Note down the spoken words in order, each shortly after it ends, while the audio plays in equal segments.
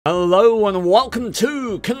Hello and welcome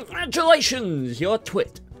to Congratulations, your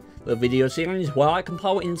Twit, the video series where I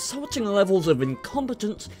compile insulting levels of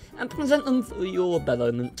incompetence and present them for your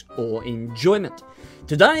betterment or enjoyment.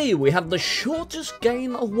 Today we have the shortest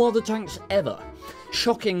game of water tanks ever,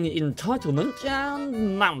 shocking entitlement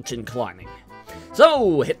and mountain climbing.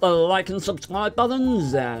 So hit the like and subscribe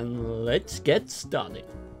buttons and let's get started.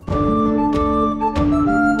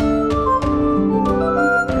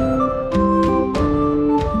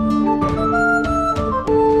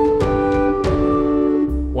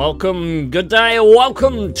 Welcome, good day,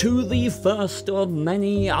 welcome to the first of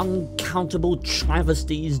many uncountable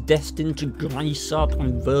travesties destined to grace our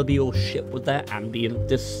proverbial ship with their ambient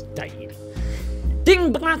disdain.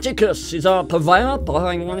 Dingbraticus is our purveyor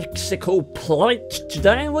by lexical plight.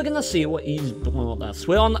 Today we're going to see what he's brought us.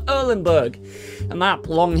 We're on Erlenberg, a map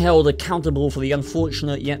long held accountable for the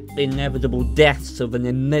unfortunate yet inevitable deaths of an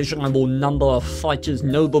immeasurable number of fighters,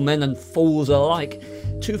 noblemen and fools alike.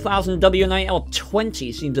 2000 WNA or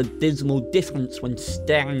 20 seems a dismal difference when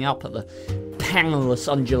staring up at the pangless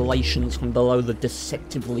undulations from below the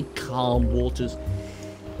deceptively calm waters.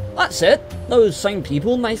 That said, those same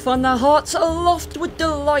people may find their hearts aloft with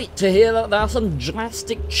delight to hear that there are some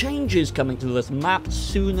drastic changes coming to this map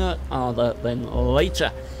sooner rather than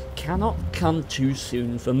later. Cannot come too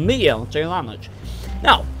soon for me, I'll tell you that much.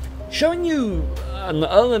 Now, showing you an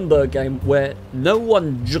Erlenberg game where no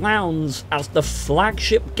one drowns as the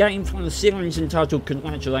flagship game from the series entitled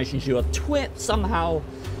Congratulations, Your Twit somehow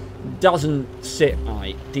doesn't sit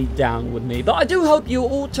right deep down with me. But I do hope you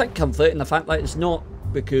all take comfort in the fact that it's not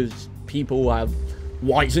because people have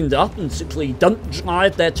wisened up and simply don't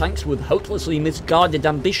drive their tanks with hopelessly misguided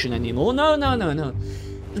ambition anymore. No.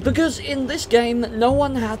 It's because in this game, no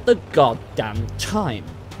one had the goddamn time.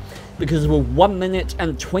 Because with 1 minute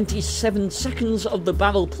and 27 seconds of the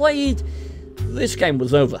battle played, this game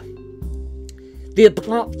was over. The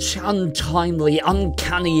abrupt, untimely,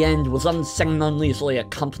 uncanny end was unceremoniously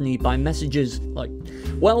accompanied by messages like,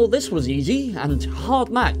 well, this was easy, and hard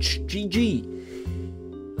match, GG.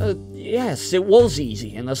 Yes, it was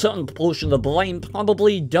easy, and a certain proportion of the blame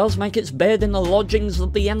probably does make its bed in the lodgings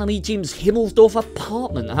of the enemy team's Himmelsdorf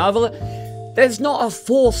apartment. However, there's not a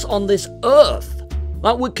force on this earth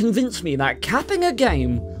that would convince me that capping a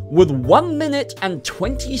game with 1 minute and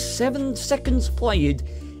 27 seconds played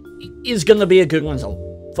is going to be a good result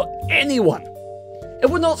for anyone. It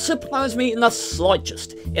would not surprise me in the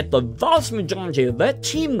slightest if the vast majority of their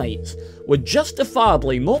teammates were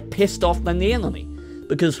justifiably more pissed off than the enemy,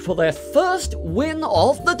 because for their first win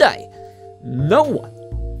of the day, no one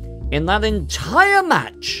in that entire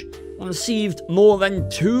match received more than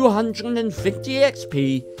 250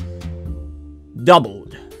 XP,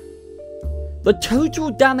 doubled. The total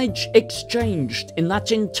damage exchanged in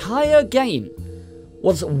that entire game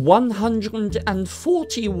was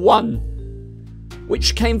 141,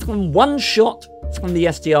 which came from one shot from the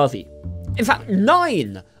STRV. In fact,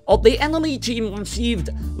 9 of the enemy team received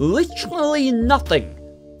literally nothing.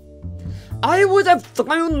 I would have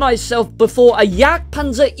thrown myself before a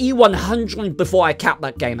Jagdpanzer E100 before I capped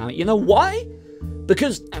that game out. You know why?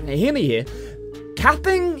 Because, and hear me here,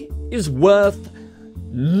 capping is worth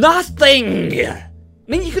nothing. I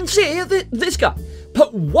mean, you can see here this guy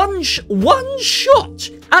put one shot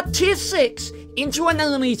at tier 6 into an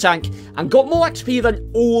enemy tank and got more XP than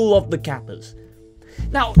all of the cappers.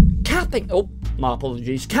 Now, capping, oh, my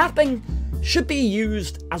apologies, capping should be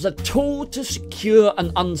used as a tool to secure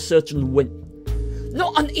an uncertain win,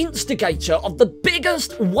 not an instigator of the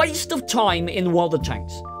biggest waste of time in World of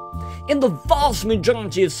Tanks. In the vast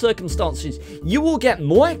majority of circumstances, you will get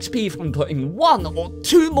more XP from putting 1 or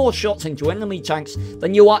 2 more shots into enemy tanks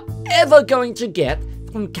than you are ever going to get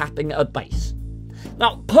from capping a base.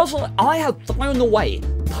 Now, personally, I have thrown away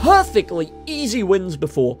perfectly easy wins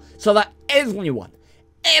before so that everyone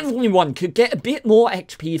could get a bit more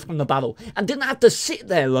XP from the battle and didn't have to sit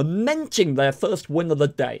there lamenting their first win of the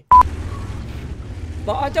day.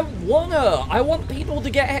 But I don't wanna. I want people to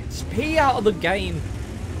get XP out of the game.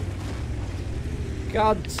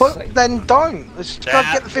 God's sake. Then don't. Let's go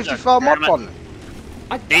get the 54 mod on.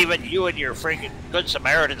 David, you and your freaking Good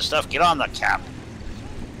Samaritan stuff, get on the cap.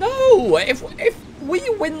 No, if we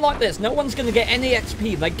win like this, no one's going to get any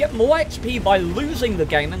XP. They get more XP by losing the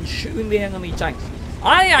game and shooting the enemy tanks.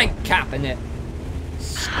 I ain't capping it.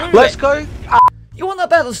 Let's go. You want a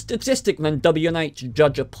better statistic than WNA to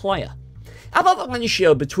judge a player? How about the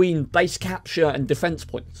ratio between base capture and defense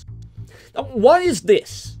points? Now, why is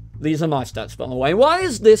this? These are my stats, by the way. Why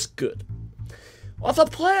is this good? If a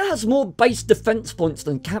player has more base defense points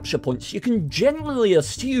than capture points, you can generally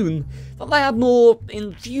assume that they have more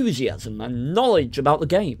enthusiasm and knowledge about the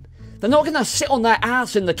game. They're not going to sit on their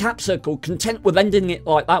ass in the cap circle content with ending it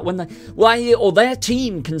like that when they or their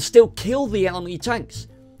team can still kill the enemy tanks.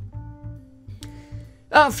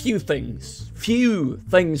 There are a few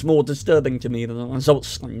things more disturbing to me than a results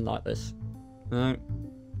screen like this.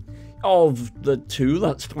 Of the two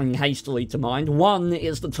that spring hastily to mind, one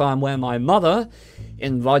is the time where my mother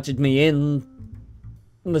invited me in,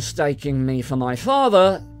 mistaking me for my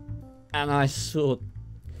father, and I saw...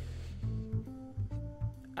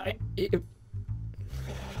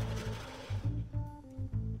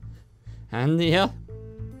 And the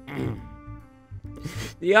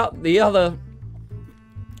other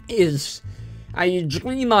is a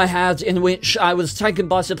dream I had in which I was taken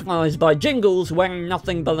by surprise by Jingles wearing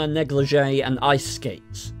nothing but a negligee and ice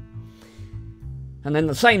skates. And then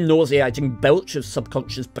the same nauseating belch of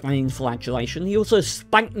subconscious brain flagellation, he also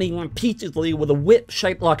spanked me repeatedly with a whip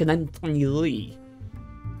shaped like an M3 Lee.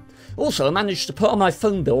 Also, I managed to put on my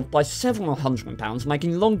phone bill by several £100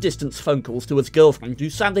 making long-distance phone calls to his girlfriend who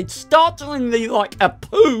sounded startlingly like a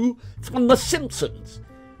poo from The Simpsons.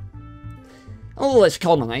 All this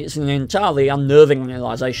culminates in an entirely unnerving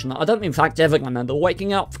realisation that I don't in fact ever remember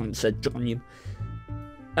waking up from said dream.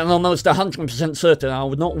 I'm almost 100% certain I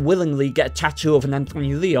would not willingly get a tattoo of an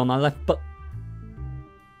M3 Lee on my left butt.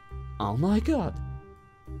 Oh my god.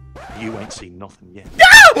 You ain't seen nothing yet.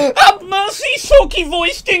 Ah! Have mercy,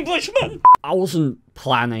 sulky-voiced Englishman! I wasn't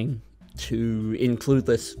planning to include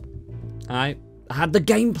this. I had the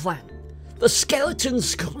game plan. The skeleton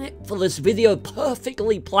script for this video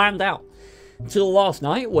perfectly planned out. Until last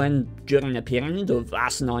night, when, during a period of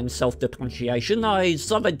asinine self-depreciation, I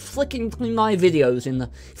started flicking through my videos in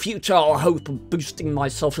the futile hope of boosting my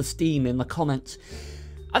self-esteem in the comments.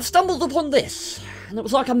 I've stumbled upon this, and it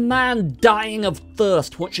was like a man dying of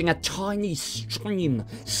thirst watching a tiny stream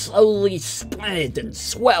slowly spread and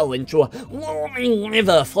swell into a roaring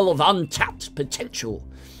river full of untapped potential.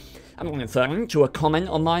 I'm referring to a comment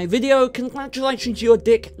on my video, "Congratulations, you're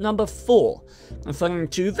dick number 4, referring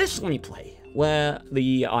to this replay, where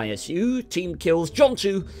the ISU team kills John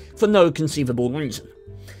 2 for no conceivable reason.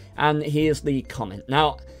 And here's the comment.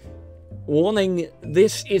 Now, warning,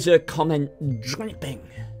 this is a comment dripping,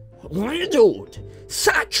 riddled,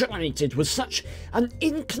 saturated with such an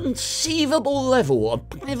inconceivable level of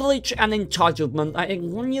privilege and entitlement that it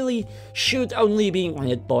really should only be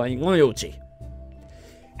read by royalty.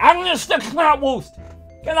 And Mr. Krautwurst,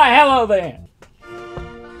 get the hell over here!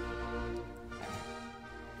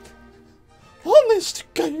 Honest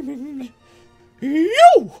Gaming,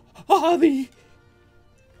 you are the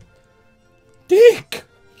dick.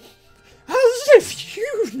 As if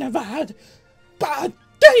you've never had bad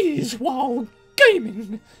days while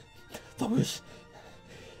gaming. Those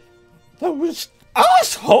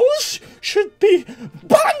assholes should be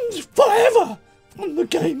banned forever from the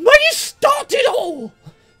game. They started all.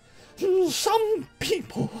 Some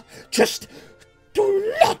people just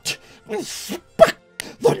do not respect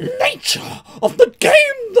the nature of the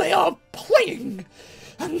game they are playing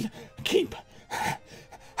and keep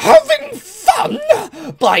having fun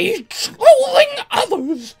by trolling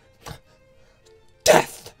others.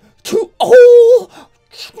 Death to all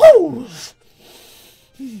trolls.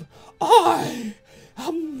 I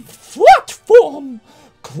am Flatform,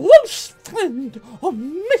 close friend of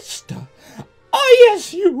Mr.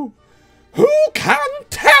 ISU, who can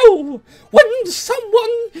tell when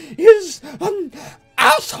someone is an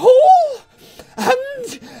asshole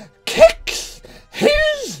and kicks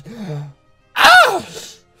his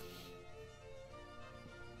ass.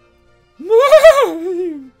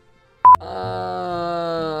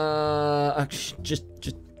 Just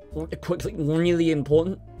quickly, really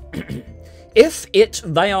important. If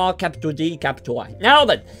they are capital D, capital I. Now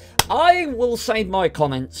then, I will save my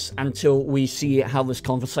comments until we see how this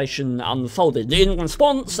conversation unfolded. In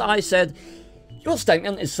response, I said, your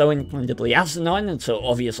statement is so incredibly asinine and so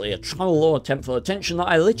obviously a troll or attempt for attention that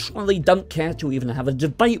I literally don't care to even have a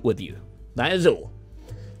debate with you. That is all.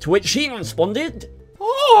 To which he responded,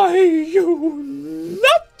 "Are you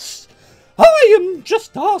nuts? I am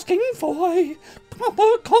just asking for a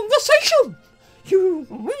proper conversation. You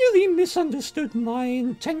really misunderstood my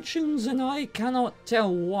intentions and I cannot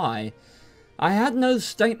tell why. I had no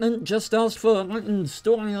statement, just asked for a written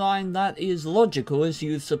storyline that is logical as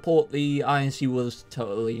you support the ISU was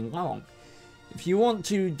totally wrong. If you want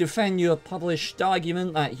to defend your published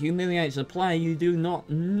argument that humiliates a player you do not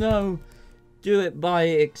know, do it by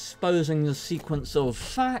exposing the sequence of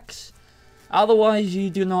facts. Otherwise, you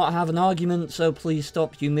do not have an argument, so please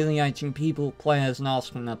stop humiliating people, players, and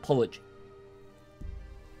ask an apology.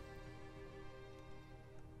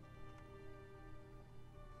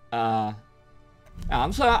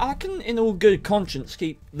 I'm sorry, I can, in all good conscience,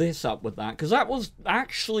 keep this up with that, because that was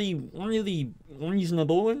actually really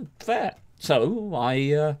reasonable and fair. So,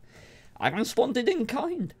 I responded in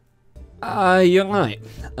kind. You're right.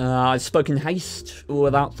 I spoke in haste, or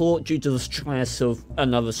without thought, due to the stress of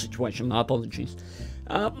another situation. My apologies.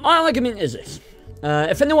 My argument is this.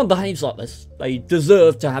 If anyone behaves like this, they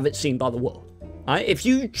deserve to have it seen by the world. Right? If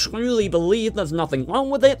you truly believe there's nothing wrong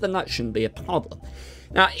with it, then that shouldn't be a problem.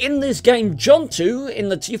 Now, in this game, John 2, in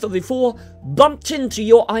the T34, bumped into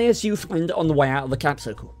your ISU friend on the way out of the cap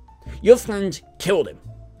circle. Your friend killed him.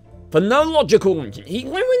 For no logical reason. He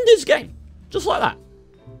ruined his game. Just like that.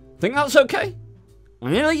 Think that's okay?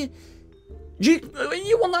 Really? Do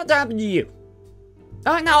you want that to happen to you?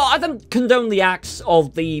 Now, I don't condone the acts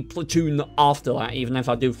of the platoon after that, even if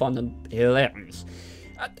I do find them hilarious.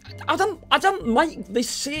 I don't make this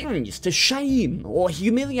series to shame or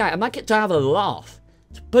humiliate. I make it to have a laugh.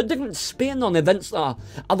 To put a different spin on events that are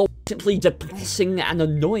otherwise simply depressing and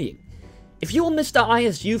annoying. If your Mr.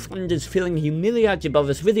 ISU friend is feeling humiliated by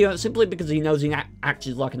this video simply because he knows he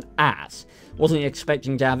acted like an ass, wasn't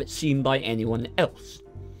expecting to have it seen by anyone else.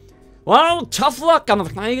 Well, tough luck, I'm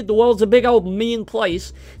afraid. The world's a big old mean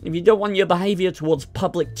place. If you don't want your behaviour towards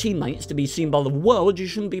public teammates to be seen by the world, you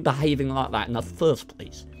shouldn't be behaving like that in the first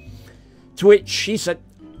place. To which she said,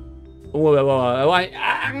 wait,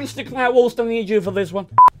 Mr. Wallst, I need you for this one.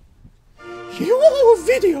 Your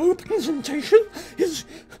video presentation is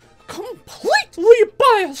completely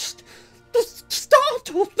biased. The start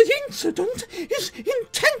of the incident is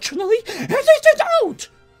intentionally edited out.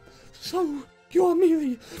 So, you are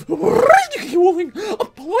merely ridiculing a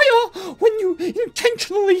player when you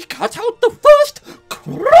intentionally cut out the first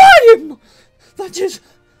crime. That is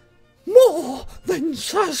more than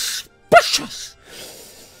suspicious.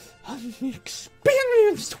 An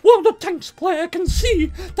experienced World of Tanks player can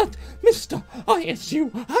see that Mr.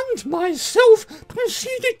 ISU and myself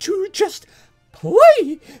proceeded to just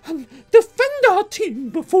play and defend our team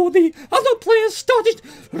before the other players started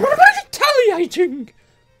retaliating.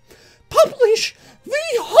 Publish the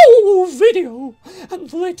whole video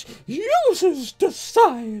and let users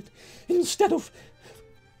decide instead of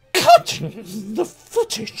cutting the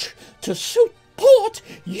footage to support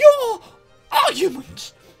your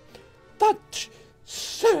argument. That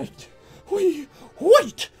said, we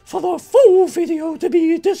wait for the full video to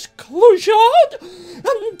be disclosed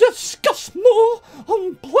and discuss more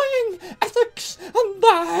on playing ethics and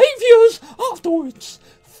behaviours afterwards.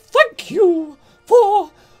 Thank you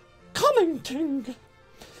for commenting.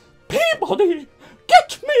 Peabody,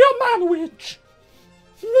 get me a manwich.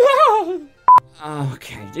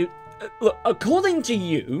 Okay, dude. Look, according to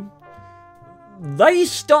you, they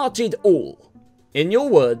started all. In your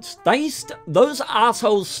words, those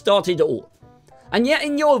assholes started all. And yet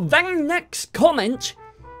in your very next comment,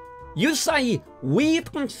 you say, we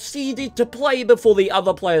proceeded to play before the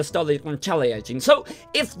other players started retaliating. So,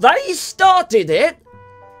 if they started it,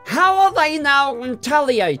 how are they now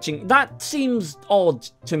retaliating? That seems odd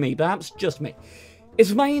to me, perhaps just me.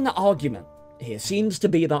 His main argument here seems to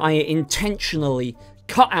be that I intentionally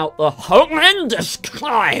cut out the horrendous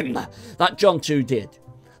crime that John 2 did.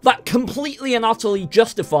 That completely and utterly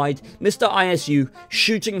justified Mr. ISU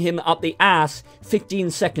shooting him up the ass 15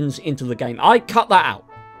 seconds into the game. I cut that out.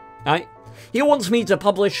 Right? He wants me to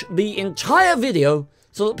publish the entire video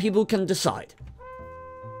so that people can decide.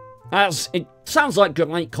 It sounds like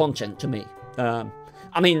great content to me.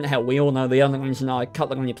 I mean, hell, we all know the only reason I cut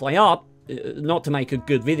the gameplay up, not to make a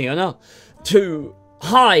good video, no, to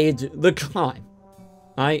hide the crime.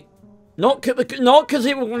 Right? Not because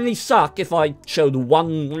it would really suck if I showed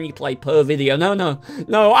one replay per video. No,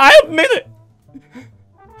 I admit it.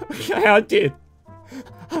 Okay, I did.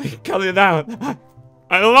 I cut it out.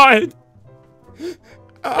 I lied.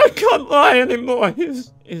 I can't lie anymore.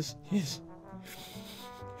 This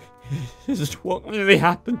is what really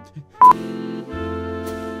happened.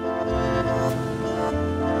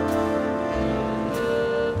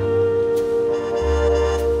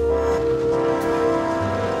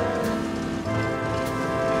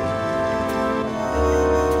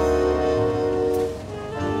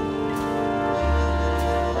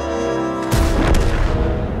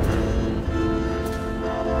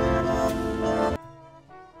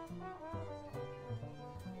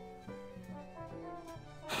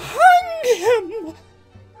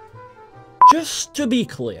 Just to be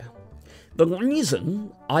clear, the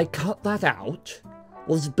reason I cut that out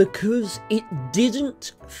was because it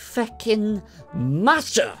didn't feckin'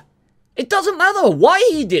 matter. It doesn't matter why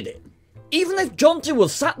he did it. Even if Jonty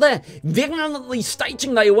was sat there virulently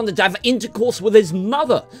stating that he wanted to have intercourse with his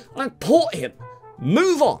mother, report him.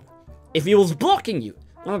 Move on. If he was blocking you,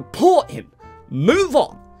 report him. Move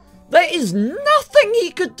on. There is nothing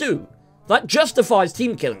he could do that justifies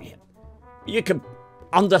team killing him. You could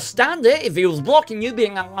understand it if he was blocking you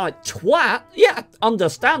being a twat. Yeah,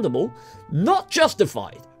 understandable. Not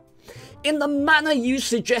justified. In the manner you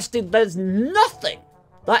suggested, there's nothing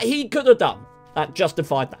that he could have done that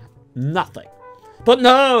justified that. Nothing. But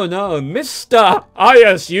no, Mr.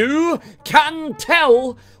 ISU can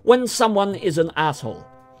tell when someone is an asshole.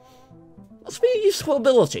 Must be a useful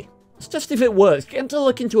ability. It's just if it works, get him to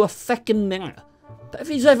look into a feckin' mirror. But if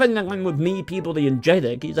he's ever in the line with me, Peabody, and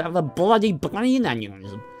Jadic, he's have a bloody brain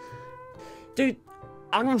aneurysm. Dude,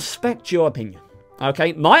 I respect your opinion.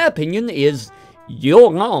 Okay, my opinion is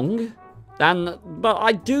you're wrong. But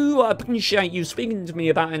I do appreciate you speaking to me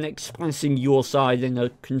about and expressing your side in a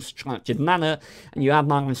constructive manner, and you have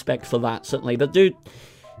my respect for that, certainly. But dude,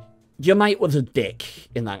 your mate was a dick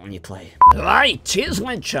in that when you play. Right, here's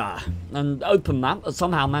Ledger, an open map that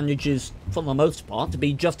somehow manages, for the most part, to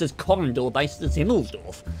be just as corridor-based as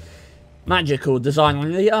Himmelsdorf. Magical design,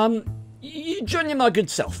 really. You join in my good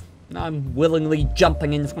self. I'm willingly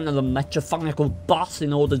jumping in front of the metaphorical bus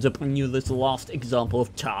in order to bring you this last example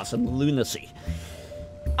of tiresome lunacy.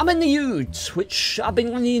 I'm in the Utes, which I've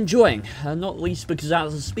been really enjoying, not least because it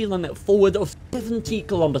has a speed limit forward of 70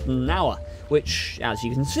 kilometers an hour, which, as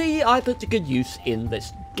you can see, I put to good use in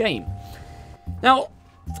this game. Now,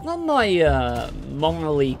 from my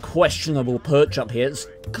morally questionable perch up here, it's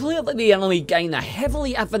clear that the enemy gain a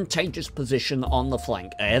heavily advantageous position on the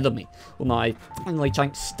flank ahead of me, with my friendly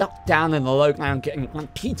tank stuck down in the low ground getting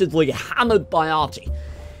repeatedly hammered by Arty.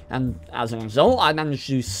 And as a result, I managed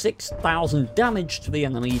to do 6,000 damage to the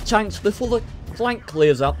enemy tanks before the flank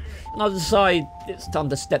clears up, and I decide it's time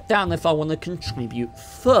to step down if I want to contribute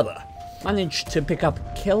further. Managed to pick up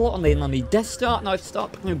a kill on the enemy Death Star, and I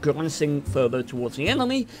start progressing further towards the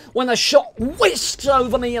enemy when a shot whisks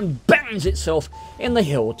over me and bangs itself in the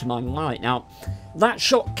hill to my right. Now, that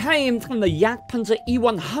shot came from the Jagdpanzer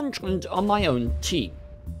E100 on my own team.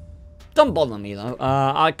 Don't bother me though.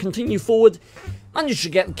 I continue forward, managed to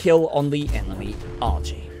get a kill on the enemy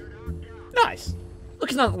Archie. Nice.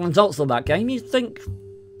 Looking at the results of that game, you'd think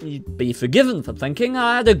you'd be forgiven for thinking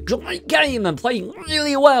I had a great game and played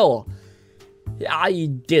really well. I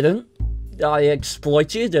didn't. I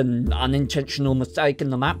exploited an unintentional mistake in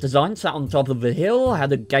the map design, sat on top of a hill,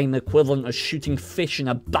 had a game equivalent of shooting fish in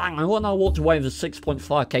a barrel, and I walked away with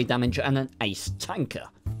 6.5k damage and an ace tanker.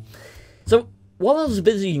 So, while I was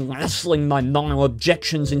busy wrestling my minor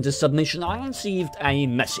objections into submission, I received a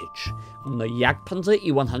message from the Jagdpanzer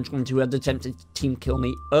E100 who had attempted to team kill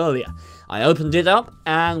me earlier. I opened it up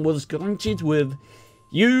and was greeted with,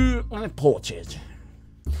 "You reported."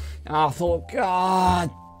 And I thought,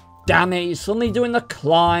 God damn it, he's suddenly doing the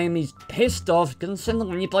climb, he's pissed off, gonna send them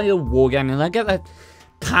when you play the wargame, and they get their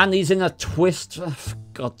panties in a twist, for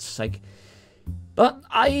God's sake. But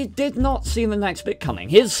I did not see the next bit coming.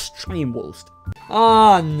 Here's StreamWallst.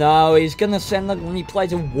 Oh no, he's gonna send them when he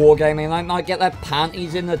plays a wargame, and they might get their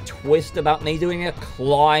panties in a twist about me doing a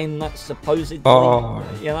climb that's supposedly,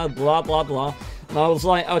 you know, blah blah blah. And I was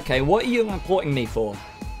like, okay, what are you reporting me for?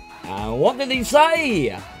 What did he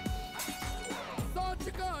say?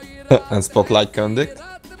 And Spotlight Conduct?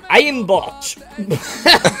 Aimbot!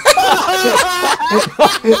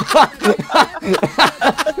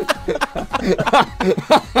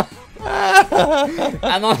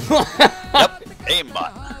 And I'm like, Yep,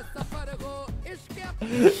 aimbot.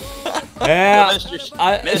 Yeah,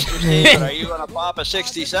 Mr. Steven, are you gonna pop a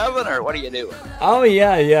 67 or what are you doing? Oh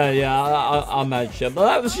yeah, I'm not sure, but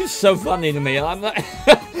that was just so funny to me. I'm like,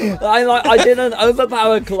 I did an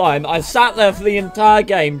overpowered climb. I sat there for the entire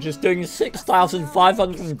game, just doing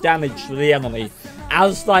 6,500 damage to the enemy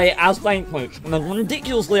as they encroach in a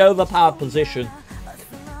ridiculously overpowered position,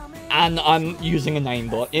 and I'm using an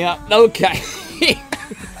aimbot. Yeah, okay.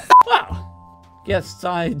 Well, guess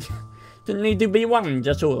I didn't need to be warned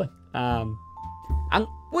at all. And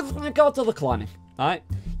with regard to the climbing, right,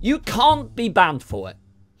 you can't be banned for it.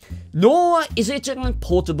 Nor is it an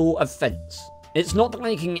reportable offence. It's not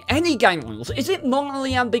breaking any game rules. Is it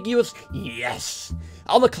morally ambiguous? Yes.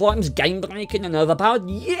 Are the climbs game-breaking and overpowered?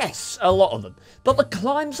 Yes, a lot of them. But the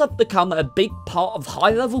climbs have become a big part of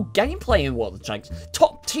high-level gameplay in World of Tanks.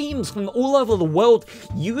 Top teams from all over the world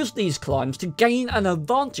use these climbs to gain an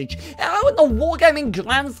advantage. Out in the Wargaming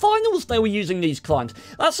Grand Finals they were using these climbs.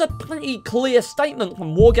 That's a pretty clear statement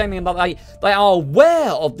from Wargaming that they are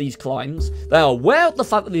aware of these climbs, they are aware of the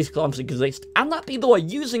fact that these climbs exist, and that people are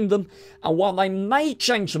using them, and while they may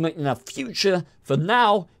change them in the future, for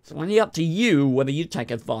now, it's only up to you whether you take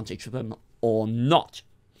advantage of them or not.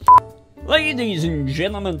 Ladies and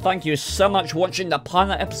gentlemen, thank you so much for watching the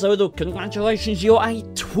pilot episode of Congratulations, You're a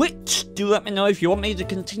Twit. Do let me know if you want me to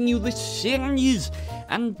continue this series.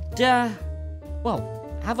 And,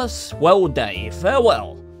 well, have a swell day.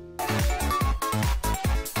 Farewell.